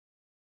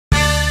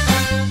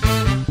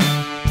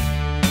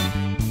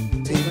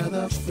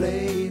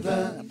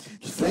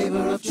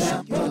flavor of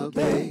Tampa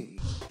Bay.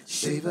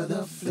 Savor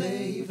the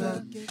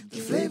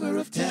flavor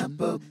of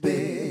Tampa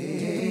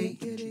Bay.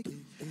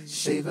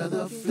 Savor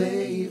the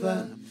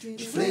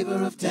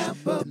flavor of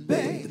Tampa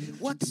Bay.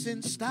 What's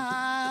in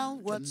style,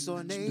 what's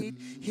ornate,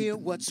 hear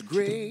what's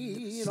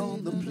great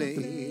on the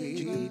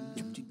plate.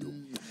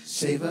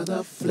 Savor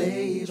the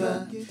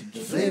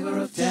flavor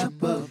of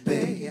Tampa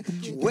Bay.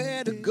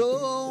 Where to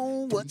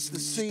go, what's the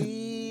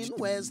scene,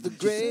 where's the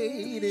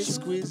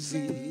greatest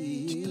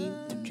cuisine?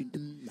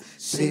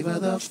 Savor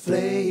the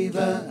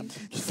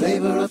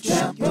flavor of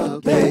Tampa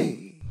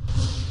Bay.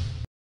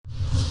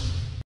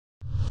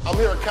 I'm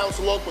here at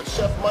Council Oak with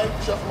Chef Mike.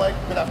 Chef Mike,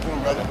 good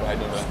afternoon, brother. How you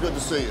doing, It's good to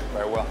see you.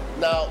 Very well.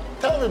 Now,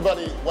 tell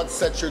everybody what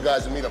sets your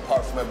guys' meat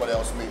apart from everybody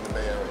else meat in the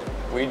Bay Area.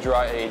 We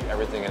dry age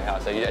everything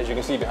in-house. As you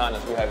can see behind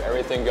us, we have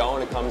everything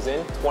going. It comes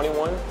in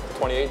 21 to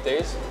 28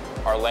 days.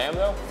 Our lamb,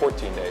 though,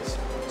 14 days.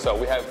 So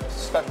we have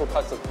special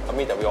cuts of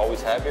meat that we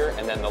always have here,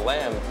 and then the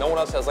lamb, no one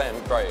else has lamb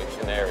dry aged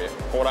in the area,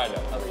 from what I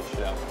know, at least,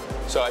 you know.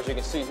 So as you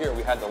can see here,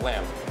 we had the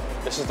lamb.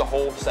 This is the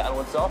whole saddle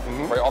itself,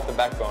 right off the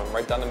backbone,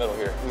 right down the middle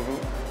here.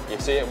 You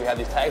see it? We have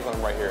these tags on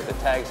them right here. The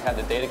tags have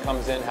the date it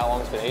comes in, how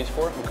long it's been aged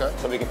for,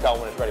 so we can tell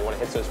when it's ready, when it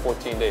hits those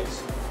 14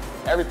 days.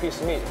 Every piece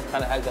of meat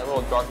kind of has that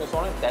little darkness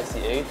on it. That's the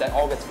age. That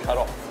all gets cut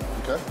off.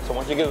 So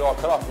once you get it all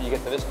cut off, you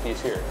get to this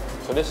piece here.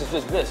 So this is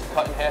just this,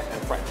 cut in half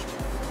and Frenched.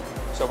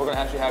 So we're going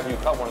to actually have you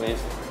cut one of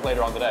these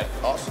later on today.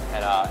 Awesome.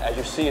 And as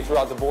you see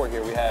throughout the board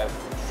here, we have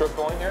strip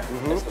loin here.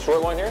 It's the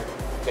short loin here.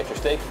 Get your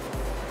steak,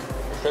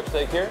 your strip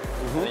steak here,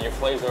 and then your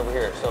fillets over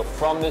here. So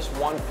from this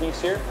one piece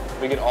here,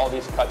 we get all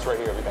these cuts right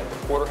here. We got the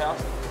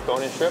porterhouse,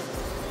 bone-in strip,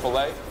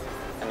 fillet,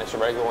 and this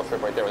regular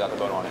strip right there without the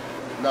bone on it.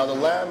 Now, the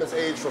lamb is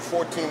aged for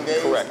 14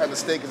 days. Correct. And the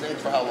steak is aged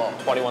for how long?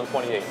 21,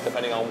 28,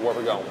 depending on where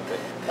we're going with it.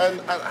 And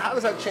how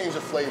does that change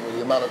the flavor,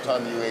 the amount of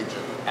time you age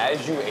it?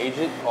 As you age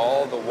it,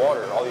 all the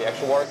water, all the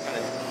extra water kind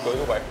of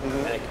goes away,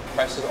 and it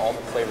compresses all the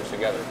flavors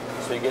together.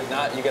 So you get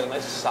a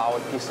nice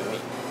solid piece of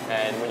meat.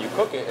 And when you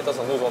cook it, it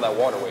doesn't lose all that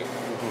water weight.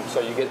 So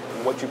you get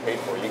what you paid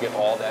for. You get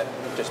all that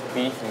just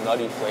beef,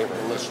 nutty flavor.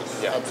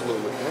 Delicious. Yeah.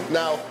 Absolutely.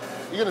 Now,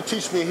 you're going to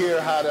teach me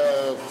here how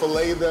to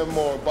fillet them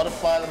or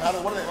butterfly them.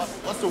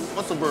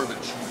 What's the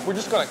verbiage? We're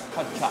just going to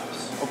cut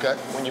chops. Okay.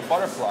 When you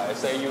butterfly,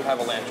 say you have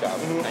a lamb chop,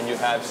 and you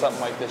have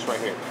something like this right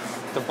here.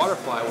 The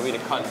butterfly will be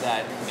to cut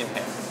that in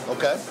half.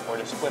 Okay. Or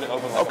to split it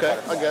open like a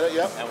butterfly. I get it,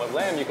 yep. And with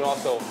lamb, you can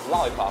also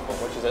lollipop them,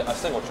 which is a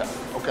single chop.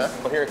 Okay.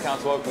 But here at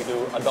Council Oak, we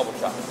do a double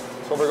chop.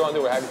 So what we're going to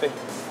do, we're have you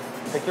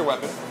pick your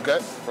weapon. Okay.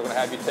 We're going to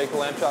have you take the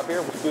lamb chop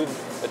here, we'll do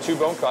the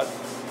 2-bone cut.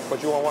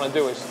 What you want to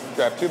do is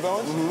grab 2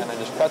 bones and then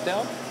just cut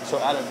down. So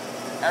out of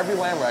every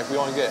lamb rack, we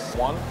only get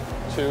 1,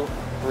 2,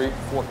 3,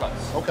 4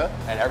 cuts. Okay.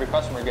 And every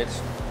customer gets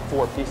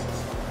 4 pieces.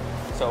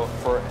 So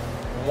for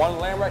one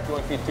lamb rack, you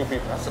only feed 2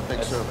 people. That's a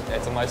big serving.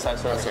 It's a nice size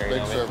serving. That's a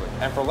big serving.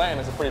 And for lamb,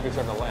 it's a pretty big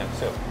serving of lamb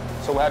too.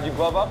 So we'll have you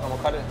glove up and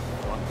we'll cut it.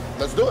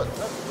 Let's do it.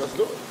 Let's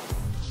do it.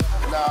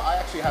 Now, I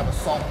actually have a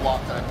salt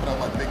block that I put on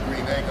my big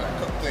green egg and I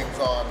cook things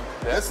on.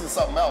 Yeah. This is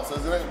something else,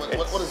 isn't it?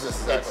 What is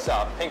this exactly?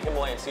 It's pink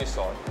Himalayan sea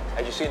salt.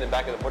 As you see in the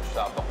back of the butcher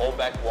shop, the whole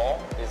back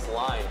wall is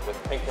lined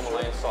with pink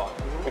Himalayan salt.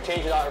 We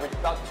change it out every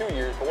about 2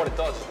 years, but what it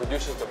does is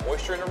reduces the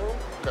moisture in the room.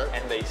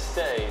 And they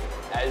say,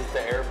 as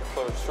the air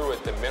flows through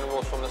it, the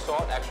minerals from the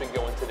salt actually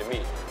go into the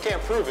meat.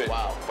 Can't prove it,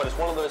 but it's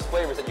one of those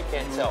flavors that you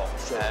can't tell.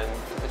 And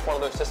it's one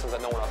of those systems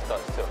that no one else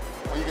does, too.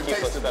 Well, you can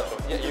taste it, though.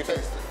 Yeah, you can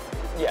taste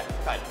it. Yeah,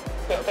 kind of.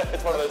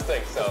 It's one of those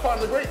things. So it's part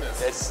of the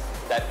greatness. It's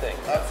that thing.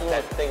 Absolutely.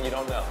 That thing you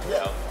don't know. Yeah.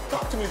 You know?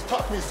 Talk to me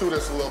through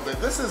this a little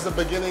bit. This is the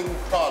beginning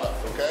product,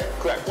 okay?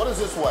 Correct. What does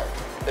this weigh?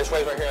 This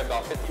weighs right here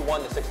about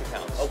 51 to 60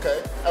 pounds.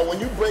 Okay. And when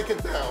you break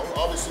it down,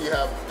 obviously you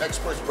have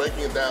experts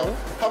breaking it down.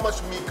 How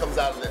much meat comes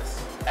out of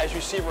this? As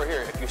you see right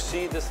here, if you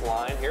see this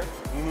line here,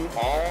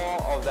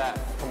 all of that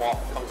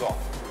comes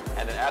off.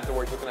 And then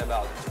afterwards, you're looking at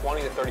about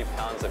 20 to 30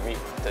 pounds of meat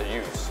to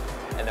use.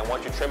 And then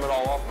once you trim it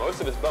all off, most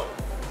of it's bone.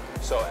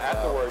 So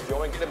afterwards, you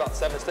only get about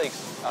 7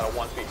 steaks out of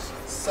 1 piece.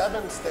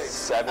 7 steaks?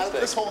 7 out steaks.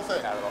 Of this whole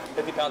thing? Out of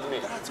 50 pounds of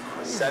meat. That's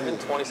crazy. 7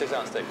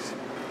 26-ounce steaks.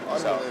 Unbelievable.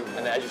 So,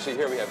 and as you see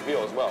here, we have veal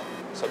as well.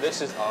 So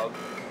this is of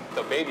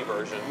the baby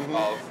version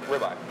of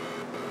ribeye.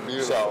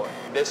 Beautiful. So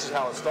this is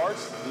how it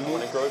starts.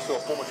 When it grows to a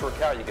full mature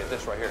cow, you get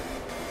this right here.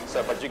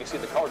 So, but you can see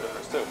the color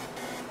difference too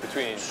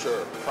between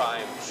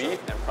prime beef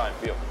and prime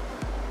veal.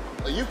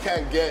 Now, you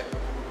can't get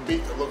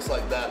beef that looks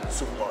like that in the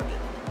supermarket.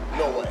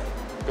 No way.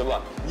 Good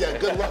luck. Yeah,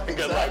 good luck. Good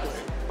Exactly. luck.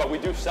 But we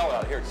do sell it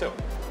out here too.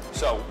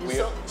 So we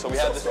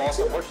have this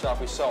awesome butcher shop.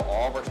 We sell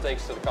all of our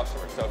steaks to the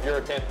customers. So if you're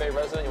a Tampa Bay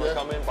resident, you want to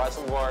come in, buy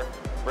some of our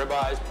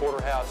ribeyes,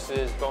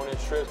 porterhouses, bone-in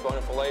strips,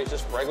 bone-in fillets,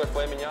 just regular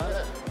filet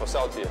mignon, we'll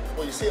sell it to you.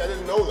 Well, you see, I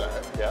didn't know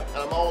that. Yeah.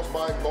 And I'm always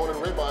buying bone-in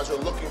ribeyes or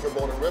looking for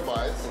bone-in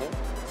ribeyes.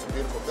 It's a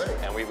beautiful thing.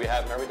 And we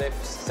have them every day,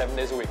 7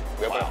 days a week.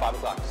 We open at 5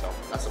 o'clock, so.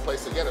 That's the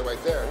place to get it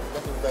right there.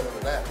 Nothing's better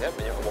than that. Yep,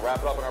 and we'll wrap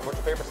it up in our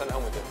butcher paper, send it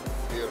home with you.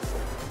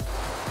 Beautiful.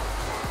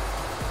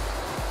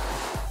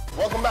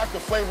 Welcome back to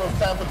Flavor of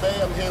Tampa Bay.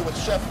 I'm here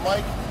with Chef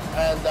Mike.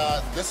 And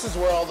this is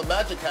where all the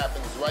magic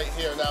happens, right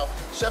here. Now,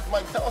 Chef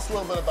Mike, tell us a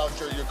little bit about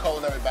your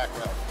culinary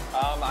background.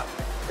 I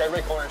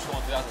graduated culinary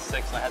school in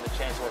 2006, and I had the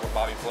chance to work with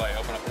Bobby Flay,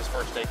 open up his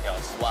first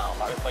steakhouse. Wow.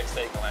 Bobby Flay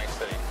Steak in Atlantic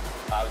City.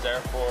 I was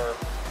there for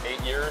 8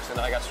 years, and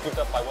then I got scooped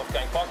up by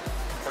Wolfgang Puck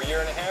for a year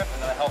and a half,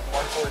 and then I helped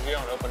Mark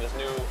Forgione open his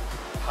new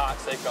hot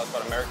steakhouse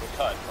called American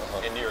Cut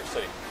in New York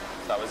City.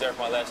 So I was there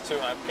for my last 2,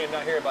 and I came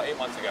down here about 8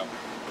 months ago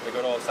to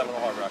go to Old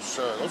Seminole Hard Rock.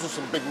 Sure, those are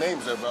some big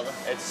names there, brother.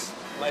 It's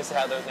nice to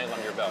have those names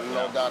on your belt.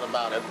 No doubt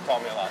about it. It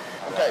taught me a lot.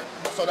 Okay,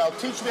 so now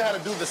teach me how to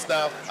do this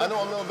now. I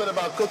know a little bit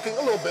about cooking,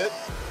 a little bit.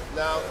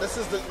 Now, this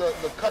is the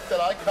cut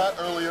that I cut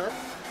earlier,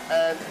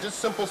 and just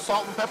simple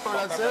salt and pepper,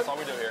 that's it? That's all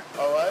we do here.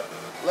 All right.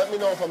 Let me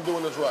know if I'm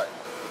doing this right.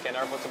 You can't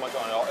ever put too much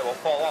on it. It will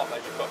fall off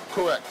as you cook.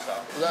 Correct. So.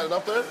 Is that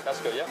enough there?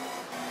 That's good, yeah.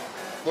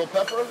 Little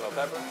pepper? Little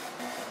pepper.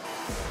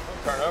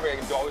 Turn it over, you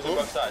can do always do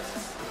both sides.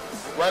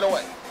 Right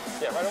away?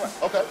 Yeah, right away.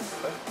 Okay.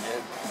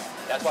 And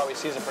that's why we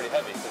season pretty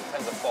heavy, because it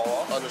tends to fall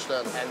off.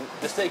 Understandable. And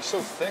the steak's so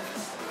thick,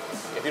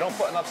 if you don't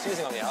put enough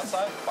seasoning on the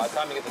outside, by the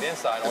time you get to the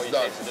inside, all you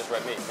taste is just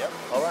red meat. Yep.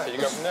 All right. So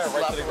you go from there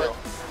right to the grill.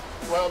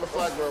 Right on the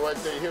flat grill right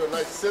there. You hear a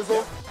nice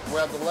sizzle. Yeah.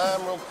 Grab the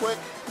lamb real quick.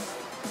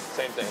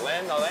 Same thing.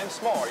 Lamb's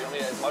smaller. You don't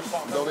need as much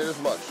salt. Don't need as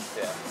much.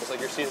 Yeah. It's like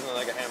you're seasoning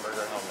like a hamburger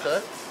at home now.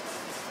 Okay.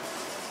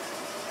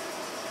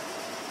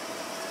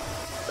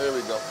 There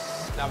we go.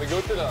 Now we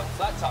go to the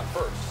flat top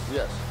first.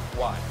 Yes.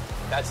 Why?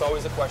 That's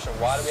always the question.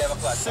 Why do we have a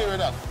flat top? Sear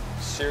it up.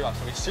 Sear it up.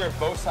 So we sear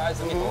both sides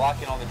of the meat to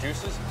lock in all the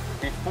juices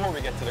before we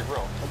get to the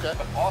grill. Okay.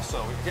 But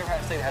also, if you ever had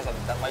a steak that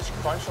has that nice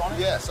crunch on it,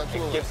 yes,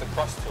 absolutely. It gives the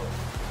crust to it.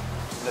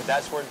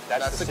 That's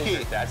the secret.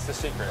 key. That's the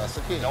secret. That's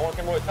the key. No one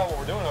can really tell what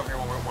we're doing over here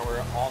when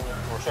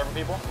we're serving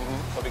people.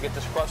 So we get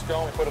this crust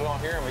going, we put it on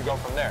here, and we go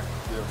from there.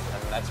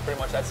 Beautiful. And that's pretty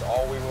much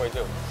all we really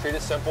do. Treat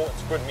it simple.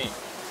 It's good meat.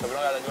 So we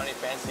don't got to do any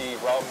fancy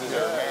rubs or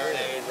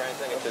marinades or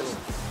anything. It's just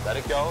let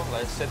it go,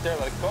 let it sit there,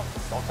 let it cook.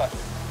 Don't touch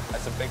it.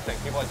 That's a big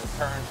thing. People like to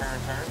turn.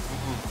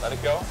 Let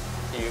it go.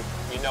 You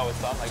know it's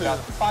done. Like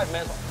about 5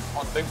 minutes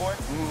on the big boy,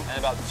 and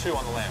about 2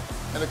 on the lamb.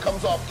 And it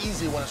comes off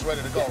easy when it's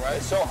ready to go, right?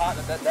 It's so hot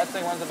that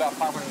thing runs about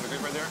 500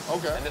 degrees right there.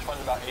 Okay. And this runs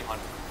about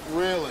 800.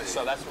 Really?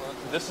 So that's what,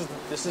 this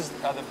is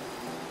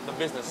the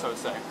business, so to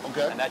say.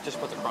 Okay. And that just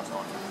puts the crust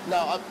on.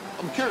 Now,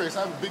 I'm curious.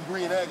 I have a big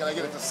green egg, and I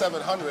get it to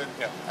 700,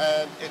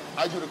 and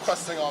I do the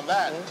crusting on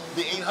that.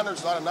 The 800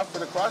 is not enough for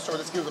the crust, or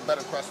this gives a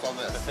better crust on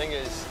this? The thing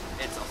is,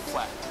 it's a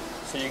flat.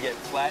 So you get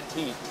flat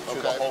heat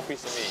through the whole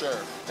piece of meat. Sure.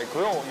 The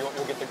grill,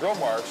 you'll get the grill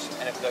marks,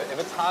 and if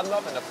it's hot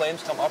enough and the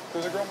flames come up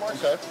through the grill marks,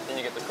 then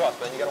you get the crust.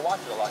 But then you got to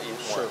watch it a lot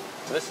more. Sure.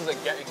 So this is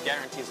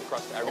guarantees the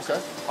crust to every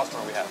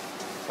customer we have.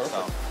 Perfect.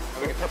 So,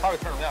 we can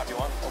probably turn them now if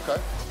you want. Okay.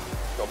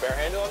 Go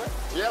barehanded on it?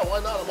 Yeah, why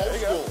not? I'm old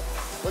school.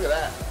 Look at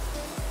that.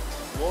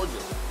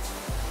 Gorgeous.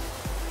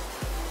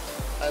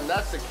 And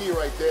that's the key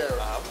right there.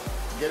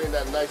 Getting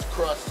that nice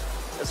crust.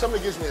 If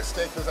somebody gives me a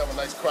steak, does have a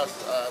nice crust.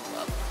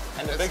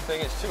 And the big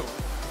thing is too,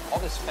 all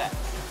this fat,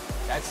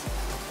 that's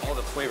all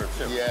the flavor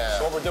too. Yeah.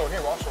 So what we're doing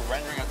here, we're also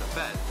rendering out the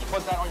fat. You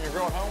put that on your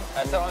grill at home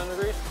at 700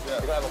 degrees, you're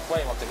gonna have a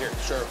flame up to here.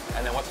 Sure.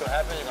 And then what's gonna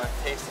happen, you're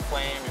gonna taste the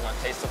flame, you're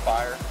gonna taste the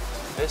fire.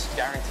 This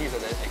guarantees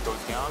that it goes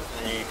down and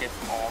then you get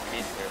all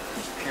meat there.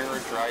 Just pure,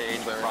 dry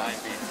aged, prime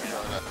beef. You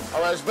know?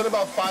 All right, it's been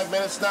about 5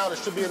 minutes now. There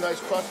should be a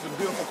nice crust, a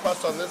beautiful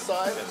crust on this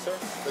side. Yes, sir.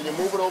 Then you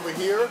move it over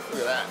here.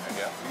 Look at that.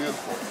 Yeah.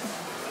 Beautiful.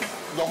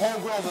 The whole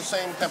grill is the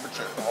same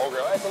temperature. The whole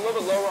grill. It's a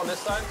little bit lower on this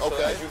side. So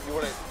Okay. as you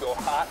want to go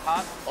hot.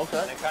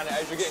 Okay. And kind of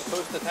as you're getting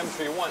close to the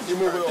temperature you want, You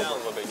move turn it down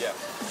over. a little bit. Yeah.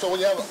 So when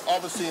you have,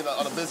 obviously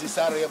on a busy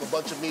Saturday, you have a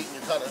bunch of meat and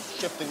you're kind of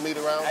shifting meat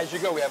around. As you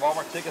go, we have all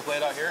of our tickets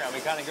laid out here, and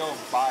we kind of go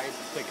by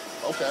ticket.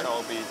 Okay. So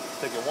it'll be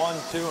ticket 1,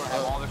 2, and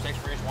have all their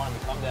tickets for each one, and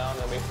we come down,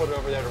 and we put it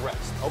over there to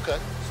rest. Okay.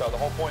 So the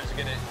whole point is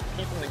to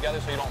keep them together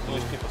so you don't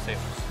lose people's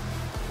tables.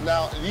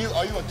 Now,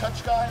 are you a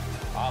touch guy?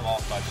 I'm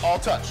all touch. All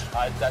touch.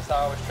 That's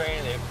how I was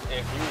trained.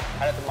 If you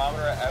had a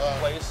thermometer at a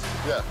place.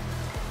 Yeah.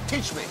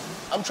 Teach me.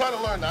 I'm trying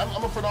to learn that.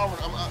 I'm a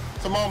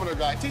thermometer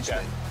guy. Teach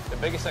me. The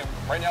biggest thing,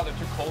 right now they're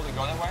too cold to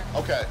go that way.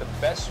 Okay. The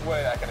best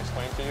way I can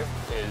explain to you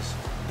is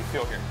you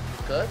feel here.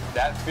 Okay.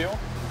 That feel,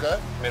 Okay.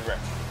 mid-rare.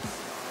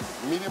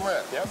 Medium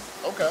rare. Yep.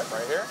 Okay.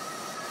 Right here,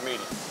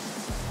 medium.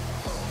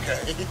 Okay.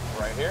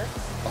 Right here,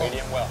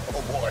 medium well.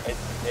 Oh boy.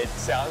 It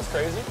sounds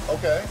crazy.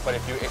 Okay. But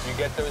if you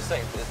get those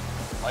things, it's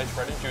nice,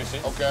 red and juicy.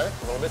 Okay.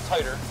 A little bit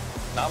tighter,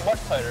 not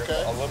much tighter,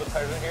 Okay. a little bit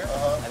tighter than here.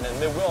 And then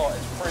mid-will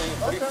is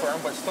pretty firm,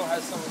 but still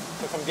has some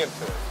give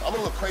to it. I'm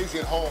gonna look crazy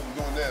at home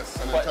doing this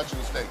and then But- touching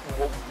the steak.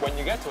 Well, when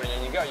you get to it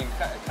and you go, it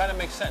kind of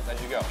makes sense as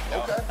you go. You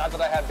know? Okay. Not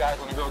that I have guys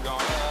on the grill going,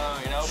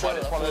 Sure,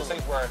 but it's one of those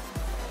absolutely. things where,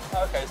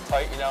 okay, it's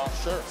tight,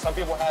 Sure. Some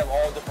people have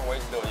all different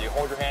ways to do it. You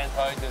hold your hand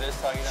tight, do this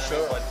tight,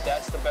 Sure. But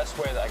that's the best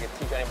way that I can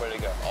teach anybody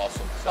to go.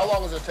 Awesome. How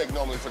long does it take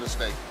normally for the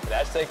steak?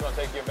 That steak will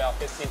take you about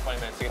 15-20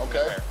 minutes to get to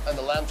Okay. prepare. And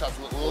the lamb chops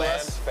a little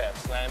Lamb's less?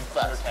 fast, lamb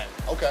Fast. under 10.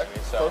 Okay,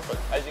 So,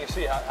 perfect. as you can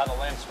see how the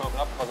lamb's smoking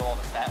up because of all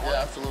the fat on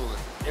Yeah, it. absolutely.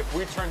 If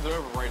we turned it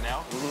over right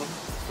now, you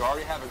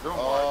already have a grill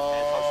mark and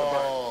it's also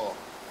burnt. Oh,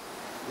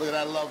 look at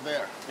that love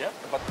there. Yep.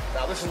 But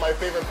Now, this is my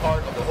favorite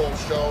part of the whole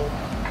show.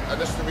 And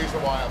this is the reason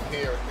why I'm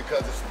here, is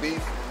because it's beef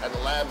and the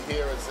lamb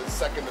here is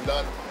second to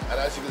none. And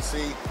as you can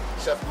see,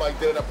 Chef Mike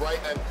did it up right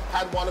and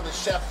had one of the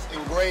chefs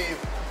engrave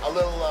a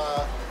little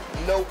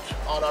note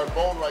on our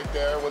bone right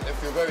there. If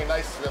you're very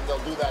nice to them,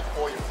 they'll do that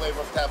for you. Flavor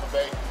of Tampa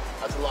Bay.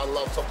 That's a lot of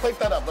love. So plate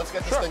that up. Let's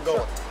get this thing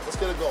going. Let's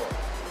get it going.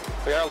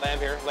 We got our lamb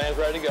here. Lamb's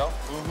ready to go.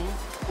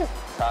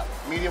 Hot.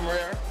 Medium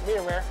rare.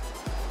 Medium rare.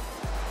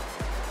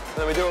 And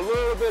then we do a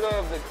little bit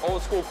of the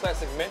old school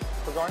classic mint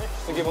for garnish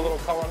to give a little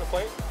color on the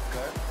plate.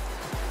 Okay.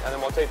 And then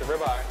we'll take the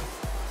ribeye.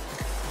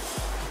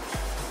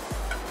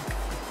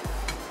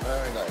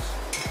 Very nice.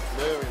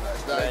 Very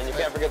nice. And you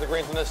can't forget the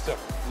greens in this too.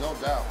 No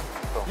doubt.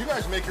 You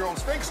guys make your own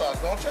steak sauce,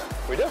 don't you?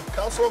 We do.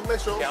 Council Oak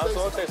makes your own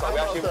steak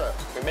sauce.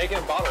 We make it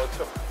in bottle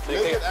too. So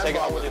you can take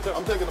it out with you too.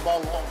 I'm taking the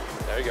bottle home.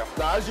 There you go.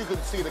 Now, as you can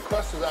see, the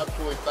crust is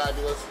absolutely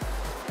fabulous.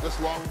 This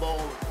long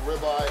bone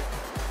ribeye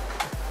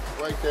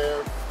right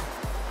there,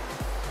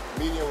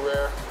 medium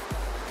rare.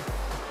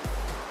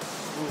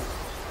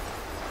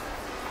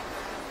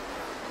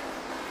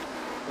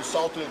 You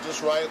salted it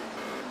just right.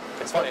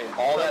 It's funny,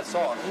 all that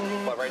sauce,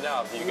 but right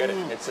now, you get it.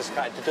 It's just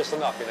just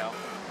enough, you know.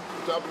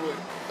 It's absolutely,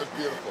 it's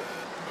beautiful.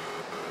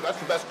 That's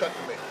the best cut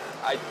to me.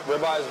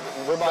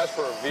 Ribeyes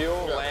for veal,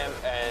 lamb,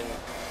 and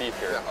beef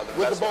here. Yeah.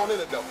 With the bone in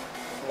it, though.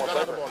 More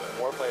flavor.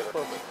 More flavor.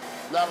 Perfect.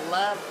 Now the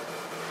lamb.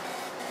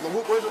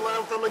 Where's the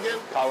lamb from again?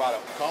 Colorado.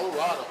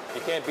 Colorado.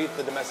 You can't beat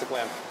the domestic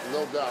lamb.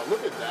 No doubt.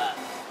 Look at that.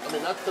 I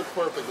mean, that fits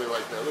perfectly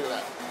right there. Look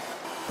at that.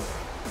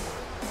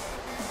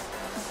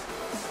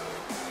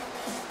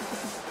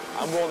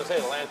 I'm willing to say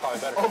the lamb's probably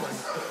better. Oh my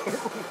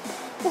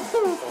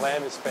God. The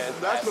lamb is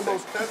fantastic. That's the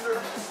most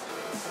tender.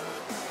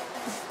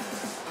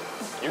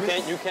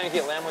 You can't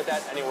get lamb like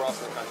that anywhere else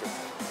in the country.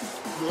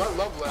 Dude, I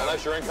love lamb.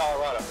 Unless you're in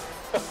Colorado.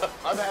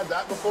 I've had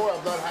that before.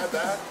 I've not had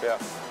that. Yeah.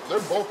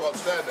 They're both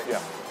outstanding.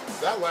 Yeah.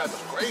 That lamb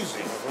is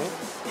crazy.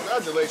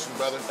 Congratulations,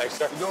 brother. Thanks,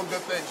 sir. You're doing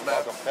good things, man.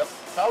 Welcome. Yep.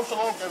 Council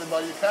Oak,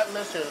 everybody. You can't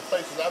miss here. The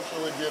place is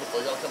absolutely beautiful.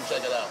 You gotta come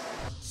check it out.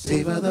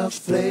 Savor the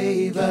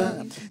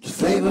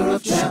flavor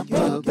of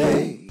Tampa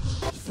Bay.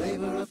 The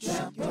flavor of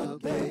Tampa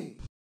Bay.